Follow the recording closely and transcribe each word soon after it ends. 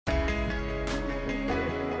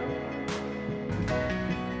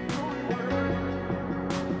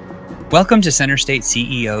Welcome to Center State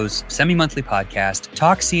CEO's semi-monthly podcast,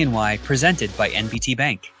 Talk CNY, presented by NBT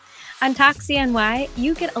Bank. On Talk CNY,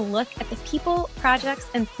 you get a look at the people, projects,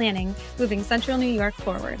 and planning moving Central New York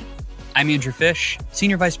forward. I'm Andrew Fish,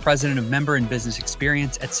 Senior Vice President of Member and Business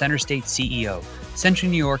Experience at Center State CEO,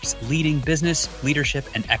 Central New York's leading business, leadership,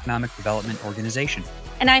 and economic development organization.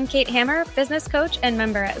 And I'm Kate Hammer, Business Coach and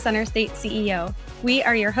Member at Center State CEO. We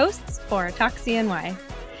are your hosts for Talk CNY.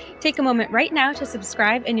 Take a moment right now to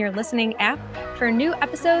subscribe in your listening app for new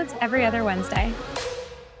episodes every other Wednesday.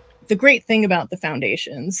 The great thing about the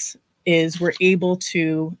foundations is we're able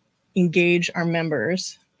to engage our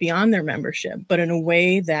members beyond their membership, but in a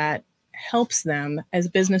way that helps them as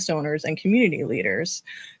business owners and community leaders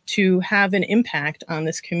to have an impact on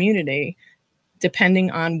this community, depending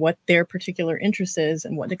on what their particular interest is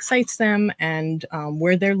and what excites them and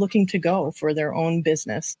where they're looking to go for their own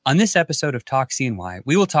business. On this episode of Talk CNY,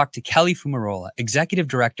 we will talk to Kelly Fumarola, Executive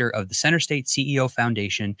Director of the Center State CEO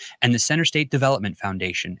Foundation and the Center State Development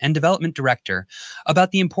Foundation and Development Director, about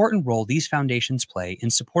the important role these foundations play in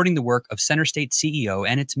supporting the work of Center State CEO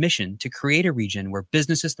and its mission to create a region where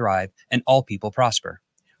businesses thrive and all people prosper.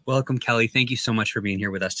 Welcome, Kelly. Thank you so much for being here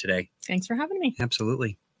with us today. Thanks for having me.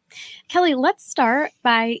 Absolutely. Kelly, let's start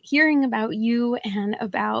by hearing about you and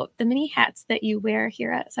about the many hats that you wear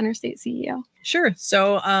here at Center State CEO. Sure.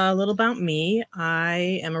 So a little about me.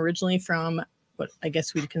 I am originally from what I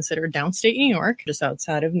guess we'd consider downstate New York, just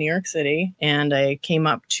outside of New York City. And I came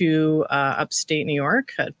up to upstate New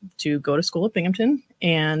York to go to school at Binghamton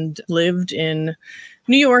and lived in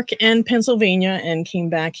New York and Pennsylvania and came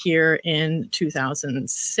back here in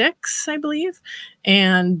 2006, I believe.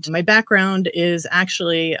 And my background is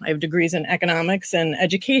actually, I have degrees in economics and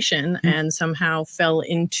education and somehow fell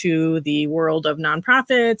into the world of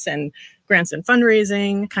nonprofits and grants and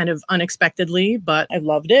fundraising kind of unexpectedly, but I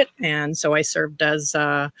loved it. And so I served as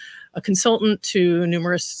a consultant to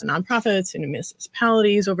numerous nonprofits and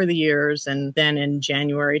municipalities over the years. And then in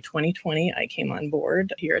January 2020, I came on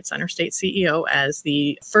board here at Center State CEO as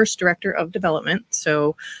the first director of development.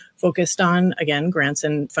 So focused on, again, grants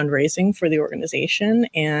and fundraising for the organization.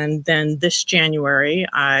 And then this January,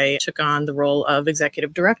 I took on the role of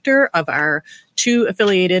executive director of our two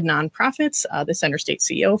affiliated nonprofits, the Center State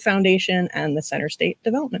CEO Foundation and the Center State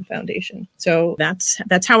Development Foundation. So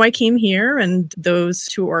that's how I came here. And those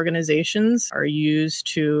two organizations are used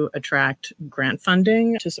to attract grant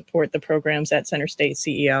funding to support the programs at Center State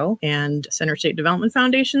CEO. And Center State Development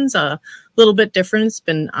Foundation's a little bit different. It's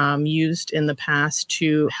been used in the past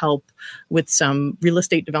to help with some real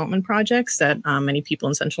estate development projects that many people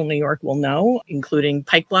in Central New York will know, including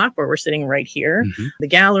Pike Block, where we're sitting right here, the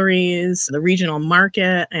galleries, the regional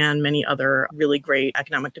market, and many other really great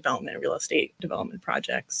economic development and real estate development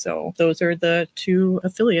projects. So those are the two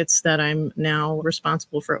affiliates that I'm now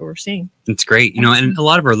responsible for overseeing. It's great. And a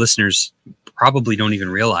lot of our listeners probably don't even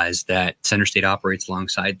realize that Center State operates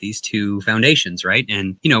alongside these two foundations, right?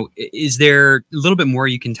 And, is there a little bit more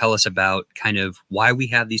you can tell us about kind of why we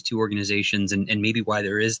have these two organizations and maybe why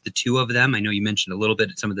there is the two of them? I know you mentioned a little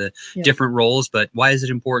bit some of the different roles, but why is it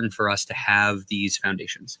important for us to have these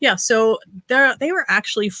foundations? Yeah, so they were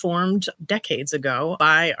actually formed decades ago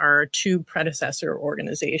by our two predecessor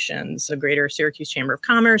organizations, the Greater Syracuse Chamber of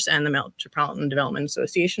Commerce and the Metropolitan Development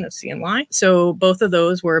Association of CNY. So both of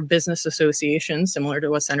those were business associations similar to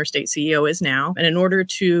what Center State CEO is now. And in order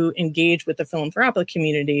to engage with the philanthropic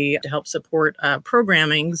community to help support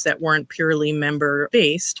programmings that weren't purely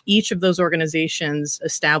member-based, each of those organizations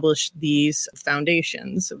established these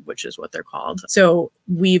foundations, which is what they're called. So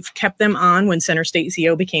we've kept them on when Center State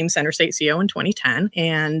CEO became Center State CEO in 2010,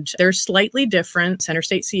 and they're slightly different. Center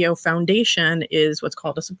State CEO Foundation is what's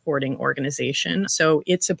called a supporting organization. So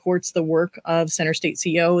it supports the work of Center State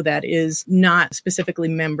CEO that is not specifically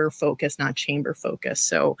member-focused, not chamber-focused.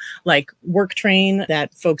 So like Work Train,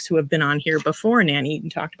 that folks who have been on here before, Nan Eaton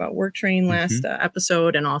talked about Work Train last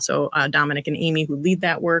episode, and also Dominic and Amy who lead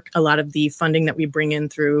that work. A lot of the funding that we bring in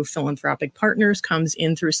through philanthropic partners comes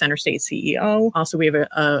in through Center State CEO. Also, we have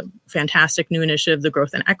a fantastic new initiative, the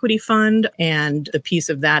Growth and Equity Fund, and the piece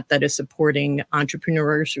of that is supporting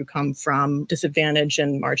entrepreneurs who come from disadvantaged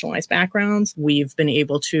and marginalized backgrounds. We've been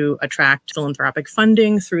able to attract philanthropic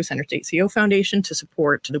funding through Center State CEO Foundation to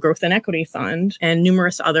support the Growth and Equity Equity Fund, and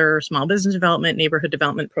numerous other small business development, neighborhood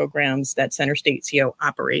development programs that Center State CO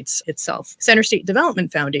operates itself. Center State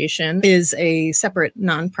Development Foundation is a separate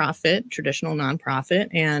nonprofit, traditional nonprofit,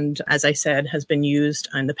 and as I said, has been used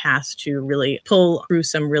in the past to really pull through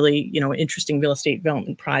some really, interesting real estate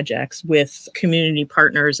development projects with community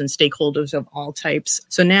partners and stakeholders of all types.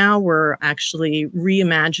 So now we're actually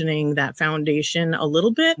reimagining that foundation a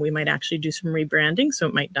little bit. We might actually do some rebranding, so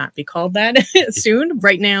it might not be called that soon.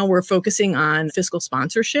 Right now, we're focusing on fiscal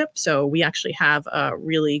sponsorship. So we actually have a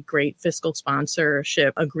really great fiscal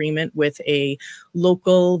sponsorship agreement with a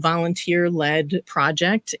local volunteer-led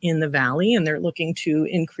project in the Valley, and they're looking to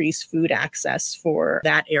increase food access for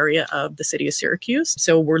that area of the city of Syracuse.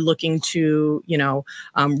 So we're looking to,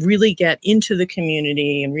 really get into the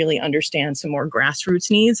community and really understand some more grassroots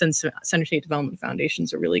needs. And so Center State Development Foundation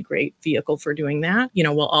is a really great vehicle for doing that.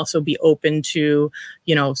 We'll also be open to,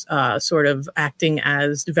 sort of acting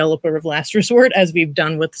as developer of last resort, as we've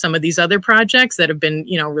done with some of these other projects that have been,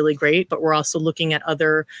 really great. But we're also looking at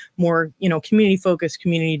other more, community-focused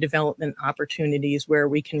community development opportunities where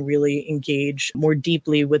we can really engage more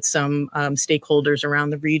deeply with some stakeholders around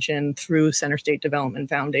the region through Center State Development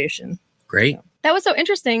Foundation. Great. That was so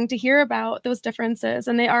interesting to hear about those differences,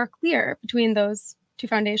 and they are clear between those two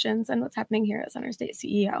foundations and what's happening here at Center State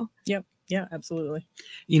CEO. Yep. Yeah, absolutely.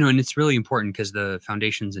 And it's really important because the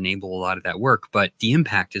foundations enable a lot of that work, but the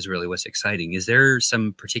impact is really what's exciting. Is there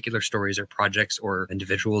some particular stories or projects or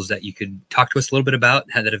individuals that you could talk to us a little bit about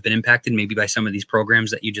that have been impacted maybe by some of these programs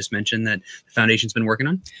that you just mentioned that the foundation's been working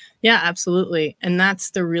on? Yeah, absolutely. And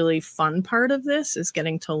that's the really fun part of this, is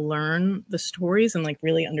getting to learn the stories and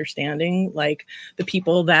really understanding the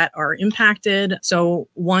people that are impacted. So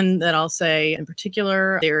one that I'll say in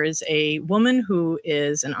particular, there is a woman who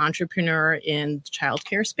is an entrepreneur in the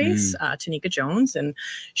childcare space, Tanika Jones, and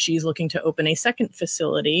she's looking to open a second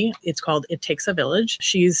facility. It's called It Takes a Village.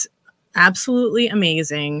 She's absolutely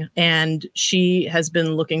amazing. And she has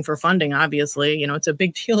been looking for funding, obviously. It's a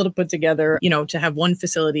big deal to put together, to have one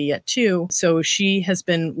facility yet two. So she has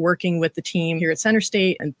been working with the team here at Center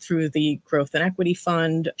State, and through the Growth and Equity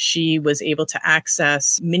Fund, she was able to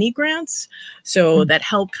access mini grants. So that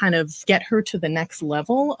helped kind of get her to the next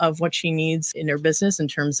level of what she needs in her business in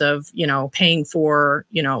terms of, paying for,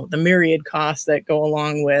 the myriad costs that go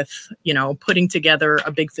along with, putting together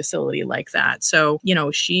a big facility like that. So,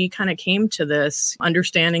 she kind of came to this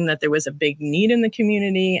understanding that there was a big need in the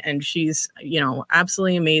community, and she's,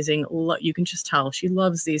 absolutely amazing. You can just tell she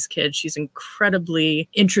loves these kids. She's incredibly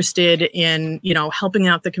interested in, helping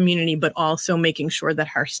out the community, but also making sure that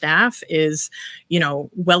her staff is,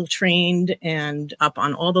 well trained and up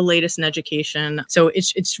on all the latest in education. So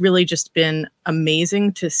it's really just been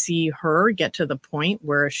amazing to see her get to the point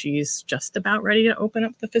where she's just about ready to open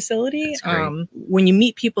up the facility. When you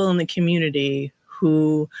meet people in the community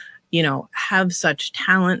who have such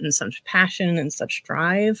talent and such passion and such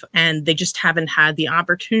drive, and they just haven't had the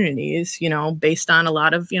opportunities, based on a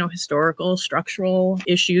lot of, historical, structural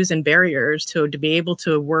issues and barriers to be able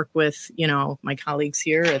to work with, my colleagues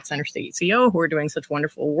here at Center State CO who are doing such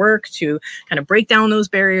wonderful work to kind of break down those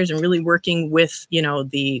barriers and really working with,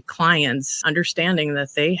 the clients, understanding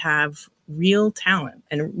that they have real talent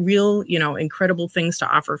and real, incredible things to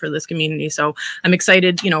offer for this community. So I'm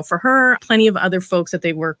excited, for her. Plenty of other folks that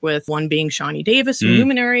they work with, one being Shawnee Davis,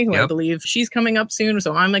 Luminary, who I believe she's coming up soon.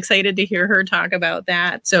 So I'm excited to hear her talk about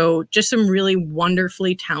that. So just some really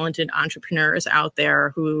wonderfully talented entrepreneurs out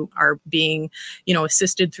there who are being,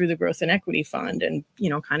 assisted through the Growth and Equity Fund and,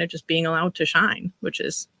 kind of just being allowed to shine, which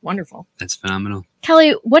is wonderful. That's phenomenal.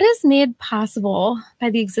 Kelly, what is made possible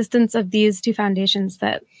by the existence of these two foundations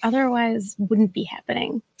that otherwise wouldn't be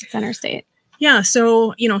happening at Center State? Yeah,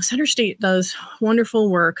 so, Center State does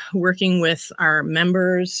wonderful work working with our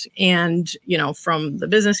members and, from the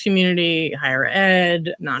business community, higher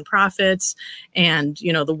ed, nonprofits, and,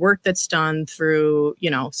 the work that's done through,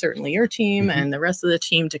 certainly your team and the rest of the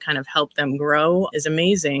team to kind of help them grow is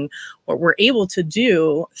amazing. What we're able to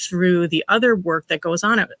do through the other work that goes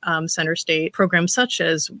on at Center State, programs such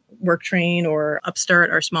as Work Train or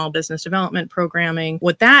Upstart, our small business development programming,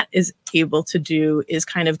 what that is able to do is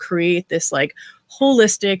kind of create this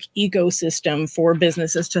holistic ecosystem for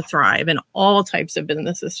businesses to thrive and all types of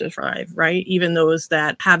businesses to thrive, right? Even those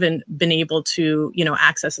that haven't been able to,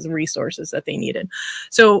 access the resources that they needed.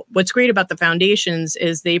 So what's great about the foundations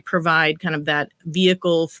is they provide kind of that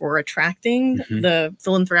vehicle for attracting the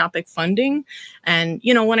philanthropic funding. And,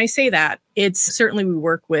 when I say that, It's certainly, we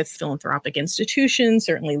work with philanthropic institutions,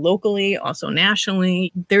 certainly locally, also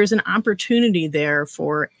nationally. There's an opportunity there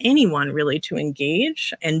for anyone really to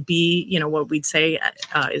engage and be, what we'd say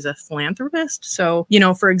is a philanthropist. So,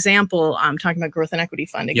 for example, I'm talking about Growth and Equity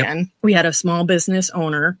Fund again. Yep. We had a small business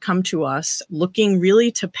owner come to us looking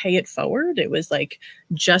really to pay it forward. It was like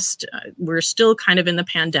we're still kind of in the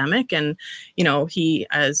pandemic, and, he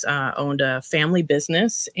has owned a family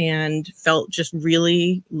business and felt just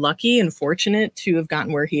really lucky and fortunate to have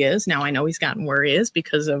gotten where he is. Now I know he's gotten where he is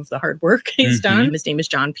because of the hard work he's done. His name is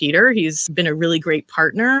John Peter. He's been a really great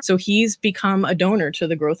partner. So he's become a donor to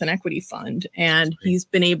the Growth and Equity Fund, and he's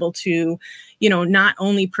been able to, not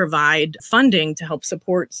only provide funding to help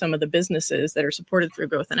support some of the businesses that are supported through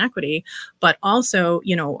Growth and Equity, but also,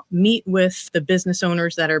 meet with the business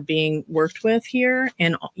owners that are being worked with here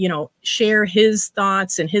and, share his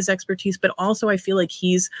thoughts and his expertise. But also I feel like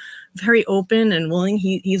he's very open and willing.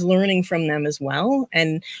 He's learning from them as well.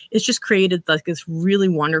 And it's just created like this really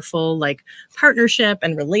wonderful like partnership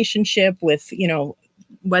and relationship with,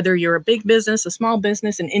 whether you're a big business, a small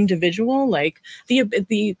business, an individual, like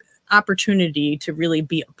the opportunity to really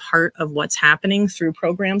be a part of what's happening through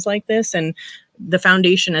programs like this, and the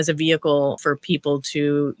foundation as a vehicle for people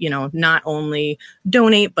to, not only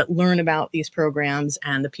donate, but learn about these programs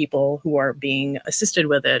and the people who are being assisted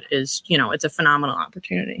with it is, it's a phenomenal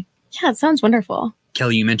opportunity. Yeah, it sounds wonderful.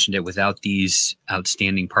 Kelly, you mentioned it. Without these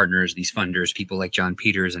outstanding partners, these funders, people like John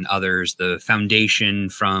Peters and others, the foundation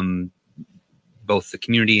from both the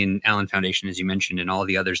community and Allen Foundation, as you mentioned, and all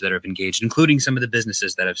the others that have engaged, including some of the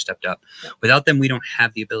businesses that have stepped up. Yeah. Without them, we don't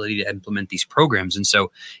have the ability to implement these programs. And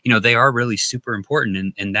so, they are really super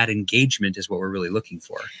important. And that engagement is what we're really looking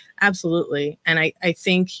for. Absolutely. And I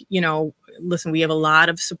think, listen, we have a lot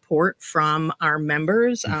of support from our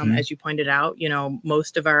members. As you pointed out,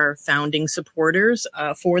 most of our founding supporters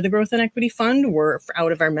for the Growth and Equity Fund were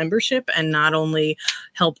out of our membership, and not only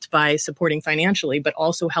helped by supporting financially, but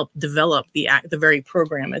also helped develop the very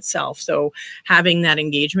program itself. So having that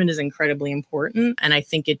engagement is incredibly important. And I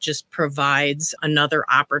think it just provides another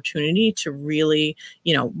opportunity to really,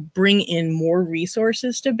 bring in more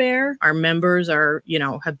resources to bear. Our members are,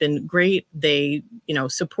 have been great. They,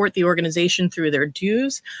 support the organization through their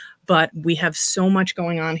dues. But we have so much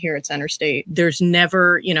going on here at Center State. There's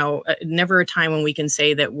never, never a time when we can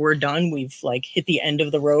say that we're done. We've like hit the end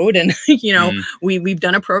of the road, and we've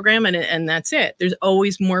done a program and that's it. There's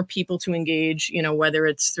always more people to engage. Whether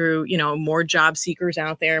it's through more job seekers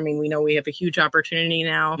out there. I mean, we know we have a huge opportunity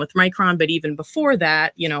now with Micron, but even before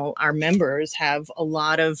that, our members have a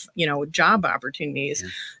lot of job opportunities. Yeah.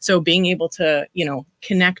 So being able to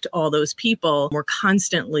connect all those people, we're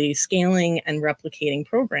constantly scaling and replicating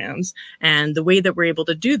programs. And the way that we're able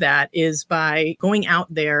to do that is by going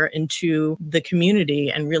out there into the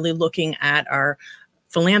community and really looking at our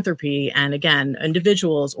philanthropy and, again,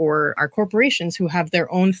 individuals or our corporations who have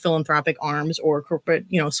their own philanthropic arms or corporate,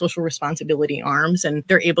 social responsibility arms. And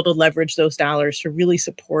they're able to leverage those dollars to really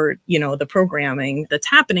support, the programming that's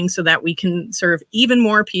happening so that we can serve even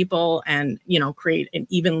more people and, create an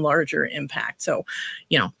even larger impact. So,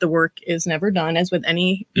 the work is never done, as with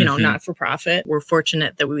any, not-for-profit. We're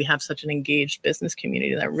fortunate that we have such an engaged business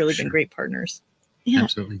community that have really been great partners. Yeah.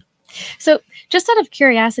 Absolutely. So just out of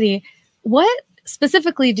curiosity, what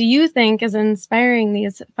specifically do you think is inspiring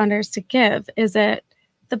these funders to give? Is it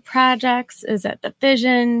the projects? Is it the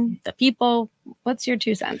vision, the people? What's your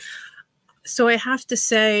 2 cents? So I have to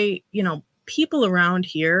say, people around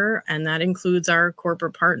here, and that includes our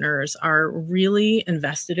corporate partners, are really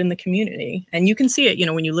invested in the community. And you can see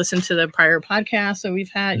it, when you listen to the prior podcasts that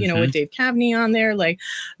we've had, with Dave Cavney on there, like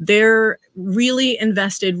they're really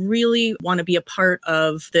invested, really want to be a part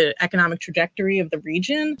of the economic trajectory of the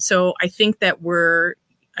region. So I think that we're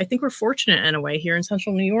fortunate in a way here in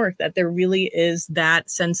Central New York that there really is that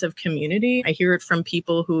sense of community. I hear it from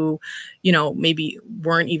people who, maybe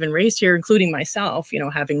weren't even raised here, including myself,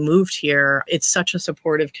 having moved here. It's such a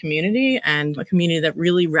supportive community, and a community that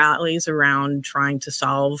really rallies around trying to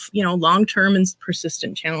solve, long-term and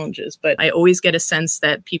persistent challenges. But I always get a sense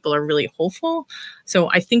that people are really hopeful. So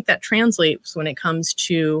I think that translates when it comes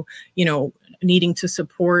to, needing to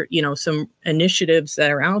support, some initiatives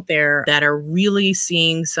that are out there that are really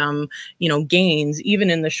seeing some, gains,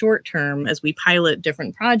 even in the short term as we pilot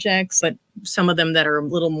different projects, but some of them that are a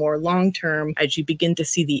little more long-term. As you begin to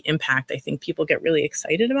see the impact, I think people get really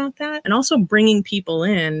excited about that. And also bringing people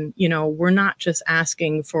in, we're not just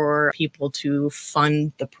asking for people to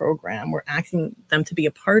fund the program. We're asking them to be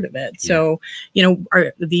a part of it. Yeah. So,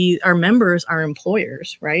 our members are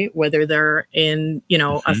employers, right? Whether they're in,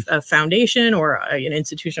 a foundation or an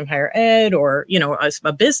institution of higher ed nonprofit or,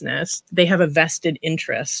 a business, they have a vested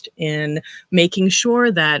interest in making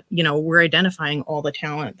sure that, we're identifying all the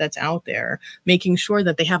talent that's out there, making sure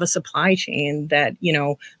that they have a supply chain that,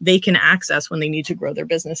 they can access when they need to grow their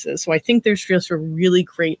businesses. So I think there's just a really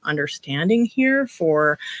great understanding here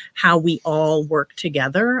for how we all work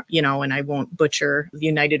together, and I won't butcher the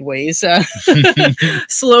United Ways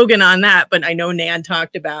slogan on that, but I know Nan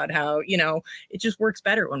talked about how, it just works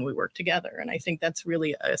better when we work together. And I think that's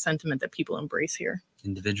really a sentiment that people embrace here.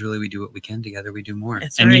 Individually, we do what we can. Together, we do more.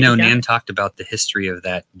 That's and, right, Nan talked about the history of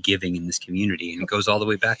that giving in this community. And it goes all the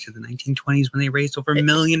way back to the 1920s when they raised over $1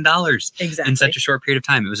 million in such a short period of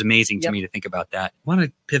time. It was amazing to me to think about that. I want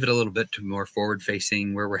to pivot a little bit to more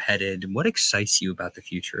forward-facing, where we're headed. What excites you about the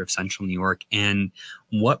future of Central New York? And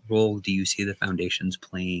what role do you see the foundations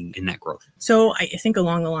playing in that growth? So I think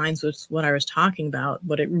along the lines with what I was talking about,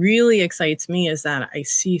 what it really excites me is that I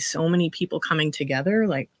see so many people coming together,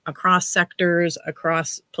 like across sectors,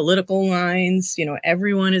 across political lines.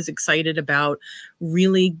 Everyone is excited about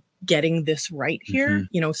really getting this right here.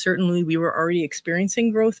 Certainly we were already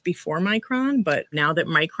experiencing growth before Micron, but now that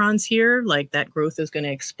Micron's here, like that growth is going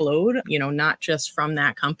to explode, not just from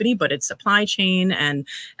that company, but its supply chain and,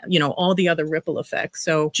 all the other ripple effects.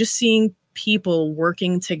 So just seeing people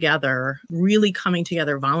working together, really coming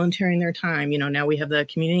together, volunteering their time. Now we have the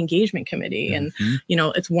community engagement committee and,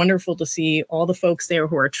 it's wonderful to see all the folks there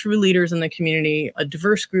who are true leaders in the community, a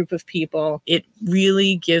diverse group of people. It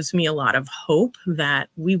really gives me a lot of hope that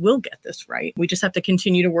we will get this right. We just have to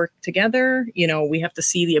continue to work together. We have to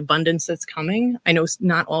see the abundance that's coming. I know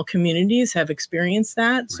not all communities have experienced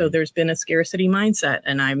that. Right. So there's been a scarcity mindset,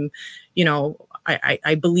 and I'm,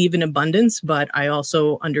 I believe in abundance, but I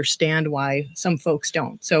also understand why some folks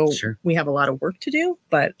don't. So we have a lot of work to do,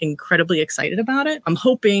 but incredibly excited about it. I'm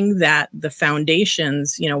hoping that the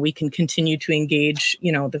foundations, we can continue to engage,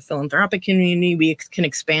 the philanthropic community. We can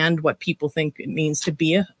expand what people think it means to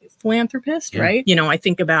be a philanthropist, right? I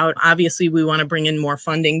think about, obviously we want to bring in more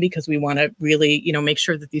funding because we want to really, make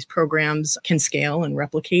sure that these programs can scale and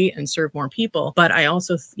replicate and serve more people. But I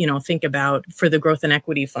also, think about for the Growth and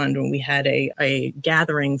Equity Fund, when we had a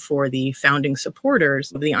gathering for the founding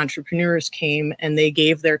supporters, the entrepreneurs came and they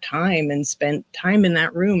gave their time and spent time in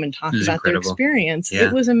that room and talked about their experience.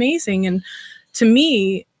 It was amazing. And to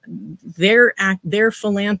me, they're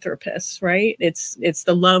philanthropists, right? It's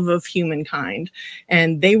the love of humankind.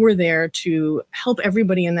 And they were there to help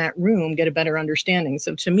everybody in that room get a better understanding.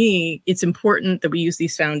 So to me, it's important that we use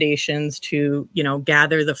these foundations to,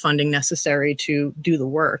 gather the funding necessary to do the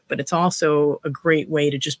work. But it's also a great way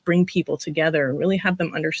to just bring people together and really have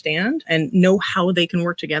them understand and know how they can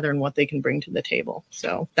work together and what they can bring to the table.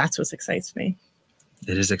 So that's what excites me.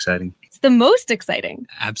 It is exciting. It's the most exciting.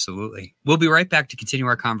 Absolutely. We'll be right back to continue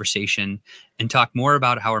our conversation and talk more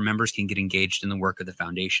about how our members can get engaged in the work of the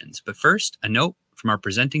foundations. But first, a note from our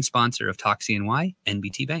presenting sponsor of Talk CNY,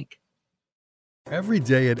 NBT Bank. Every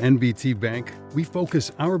day at NBT Bank, we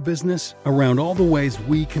focus our business around all the ways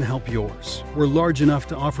we can help yours. We're large enough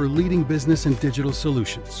to offer leading business and digital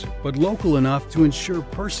solutions, but local enough to ensure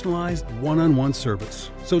personalized one-on-one service.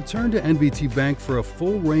 So turn to NBT Bank for a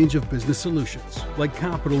full range of business solutions, like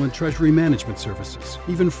capital and treasury management services,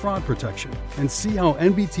 even fraud protection, and see how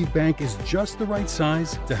NBT Bank is just the right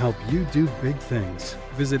size to help you do big things.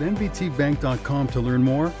 Visit nbtbank.com to learn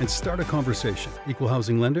more and start a conversation. Equal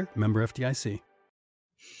housing lender, member FDIC.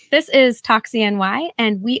 This is Talk CNY,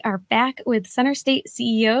 and we are back with Center State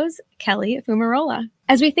CEOs Kelly Fumarola.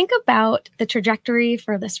 As we think about the trajectory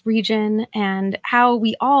for this region and how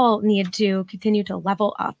we all need to continue to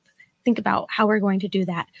level up, think about how we're going to do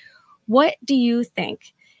that. What do you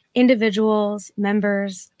think individuals,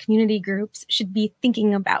 members, community groups should be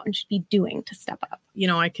thinking about and should be doing to step up?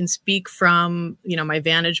 I can speak from, my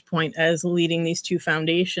vantage point as leading these two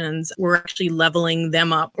foundations. We're actually leveling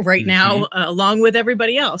them up right now, along with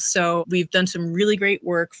everybody else. So we've done some really great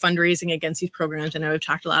work fundraising against these programs. I know we've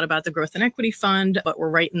talked a lot about the Growth and Equity Fund, but we're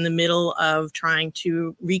right in the middle of trying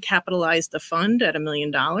to recapitalize the fund at $1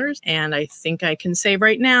 million. And I think I can say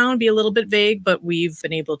right now, and be a little bit vague, but we've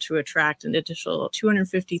been able to attract an additional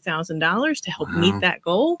 $250,000 to help meet that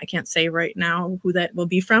goal. I can't say right now who that will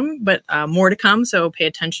be from, but more to come. So pay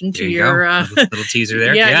attention to your little teaser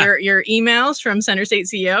there. Your emails from Center State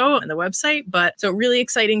CEO and the website. But so really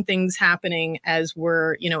exciting things happening as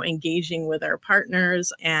we're, engaging with our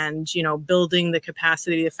partners and, building the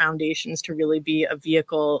capacity of foundations to really be a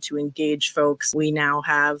vehicle to engage folks. We now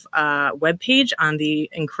have a webpage on the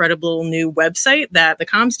incredible new website that the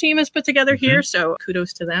comms team has put together here. So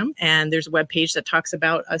kudos to them. And there's a webpage that talks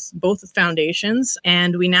about us, both foundations.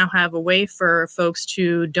 And we now have a way for folks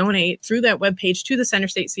to donate through that webpage to the Center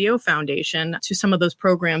State CEO Foundation, to some of those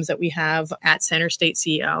programs that we have at Center State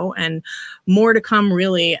CEO, and more to come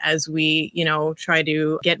really as we, try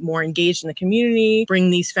to get more engaged in the community,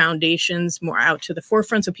 bring these foundations more out to the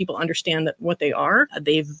forefront so people understand that what they are.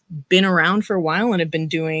 They've been around for a while and have been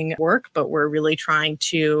doing work, but we're really trying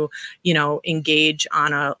to, engage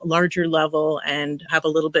on a larger level and have a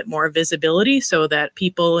little bit more visibility so that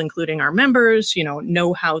people, including our members,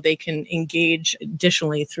 know how they can engage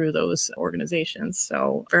additionally through those organizations.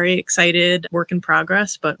 So very excited, work in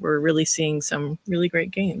progress, but we're really seeing some really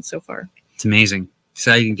great gains so far. It's amazing.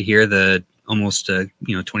 Exciting to hear the almost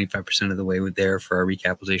 25% of the way there for our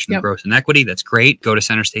recapitalization of growth and equity. That's great. Go to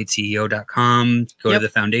centerstateceo.com, go to the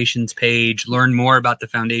foundations page, learn more about the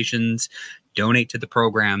foundations, donate to the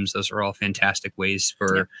programs. Those are all fantastic ways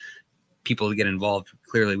for people to get involved.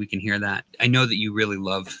 Clearly, we can hear that. I know that you really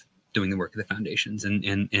love doing the work of the foundations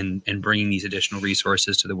and bringing these additional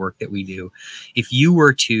resources to the work that we do. If you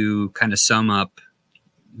were to kind of sum up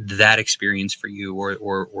that experience for you,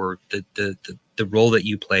 or the role that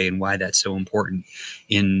you play and why that's so important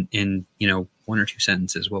in one or two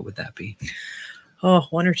sentences, what would that be? Oh,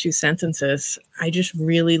 one or two sentences. I just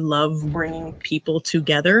really love bringing people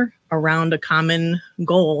together around a common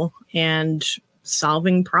goal and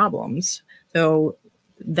solving problems. So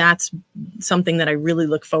that's something that I really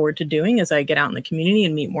look forward to doing as I get out in the community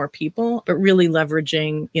and meet more people, but really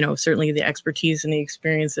leveraging, certainly the expertise and the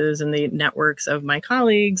experiences and the networks of my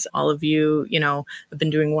colleagues. All of you, have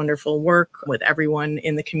been doing wonderful work with everyone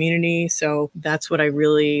in the community. So that's what I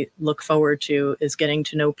really look forward to, is getting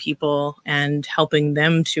to know people and helping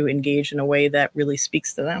them to engage in a way that really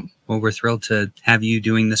speaks to them. Well, we're thrilled to have you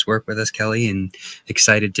doing this work with us, Kelly, and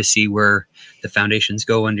excited to see where the foundations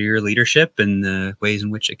go under your leadership and the ways in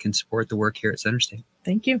which it can support the work here at Center State.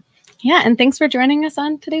 Thank you. Yeah, and thanks for joining us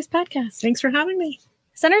on today's podcast. Thanks for having me.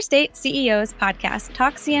 Center State CEO's podcast,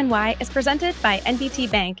 Talk CNY, is presented by NBT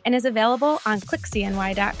Bank and is available on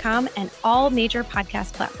clickcny.com and all major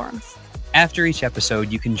podcast platforms. After each episode,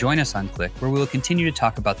 you can join us on Click, where we will continue to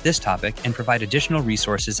talk about this topic and provide additional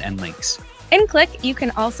resources and links. In Click, you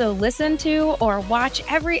can also listen to or watch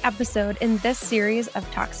every episode in this series of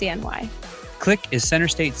Talk CNY. Click is Center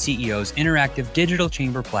State CEO's interactive digital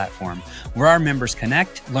chamber platform, where our members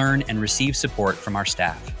connect, learn, and receive support from our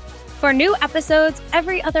staff. For new episodes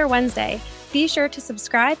every other Wednesday, be sure to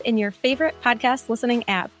subscribe in your favorite podcast listening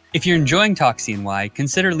app. If you're enjoying Talk CNY,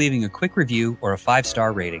 consider leaving a quick review or a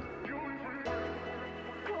 5-star rating.